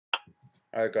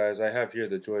Alright guys, I have here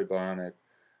the Droid Bionic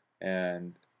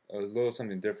and a little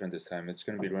something different this time. It's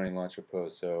going to be running Launcher Pro.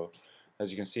 So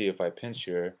as you can see, if I pinch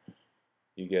here,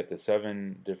 you get the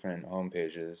 7 different home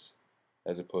pages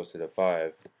as opposed to the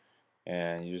 5,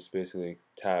 and you just basically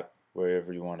tap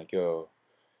wherever you want to go,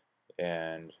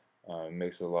 and it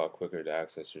makes it a lot quicker to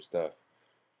access your stuff.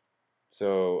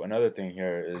 So another thing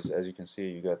here is, as you can see,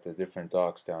 you got the different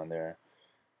docks down there.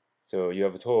 So you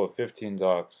have a total of 15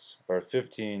 docks, or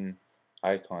 15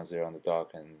 icons there on the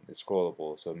dock, and it's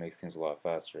scrollable, so it makes things a lot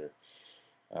faster.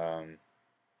 Um,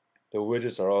 the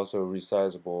widgets are also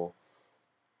resizable,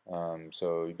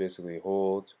 so you basically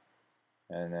hold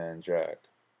and then drag,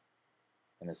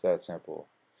 and it's that simple.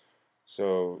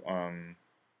 So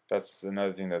that's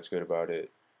another thing that's good about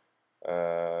it.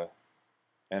 Uh,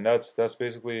 and that's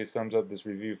basically sums up this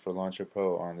review for Launcher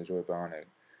Pro on the Droid Bionic.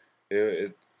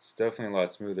 It's definitely a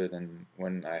lot smoother than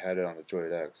when I had it on the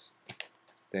Droid X,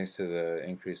 thanks to the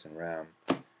increase in RAM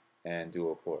and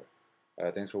dual core.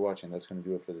 Thanks for watching. That's going to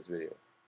do it for this video.